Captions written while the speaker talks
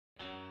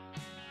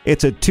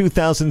It's a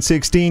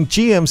 2016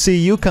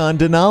 GMC Yukon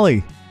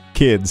Denali.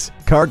 Kids,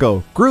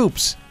 cargo,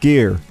 groups,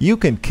 gear. You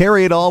can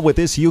carry it all with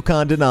this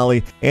Yukon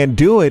Denali and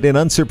do it in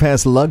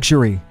unsurpassed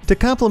luxury. To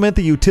complement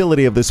the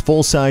utility of this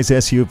full-size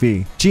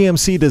SUV,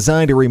 GMC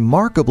designed a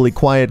remarkably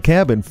quiet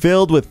cabin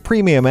filled with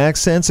premium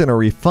accents and a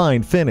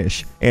refined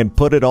finish, and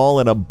put it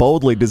all in a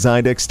boldly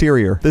designed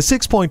exterior. The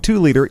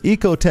 6.2-liter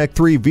Ecotec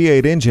 3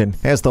 V8 engine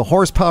has the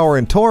horsepower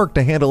and torque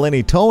to handle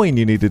any towing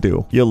you need to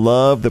do. You'll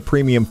love the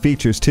premium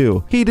features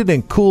too. Heated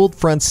and cooled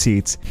front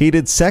seats,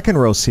 heated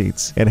second-row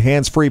seats, and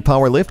hands-free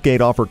power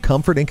liftgate offer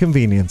comfort and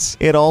convenience.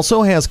 It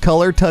also has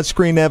color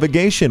touchscreen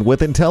navigation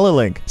with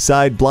IntelliLink,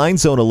 side blind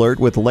zone alert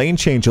with lane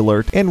change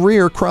alert, and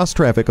rear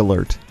cross-traffic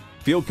alert.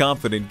 Feel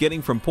confident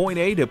getting from point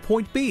A to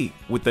point B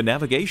with the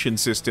navigation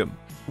system.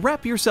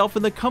 Wrap yourself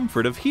in the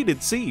comfort of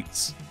heated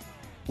seats.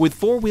 With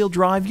four-wheel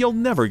drive, you'll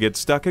never get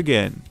stuck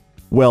again.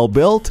 Well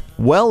built,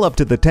 well up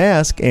to the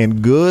task,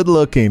 and good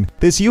looking.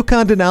 This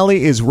Yukon Denali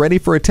is ready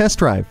for a test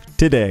drive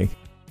today.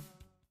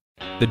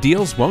 The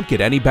deals won't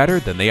get any better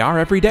than they are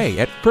every day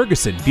at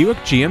Ferguson Buick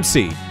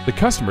GMC. The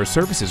customer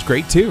service is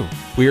great too.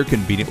 We are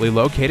conveniently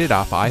located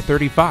off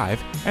I-35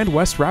 and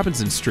West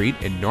Robinson Street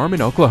in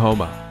Norman,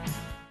 Oklahoma.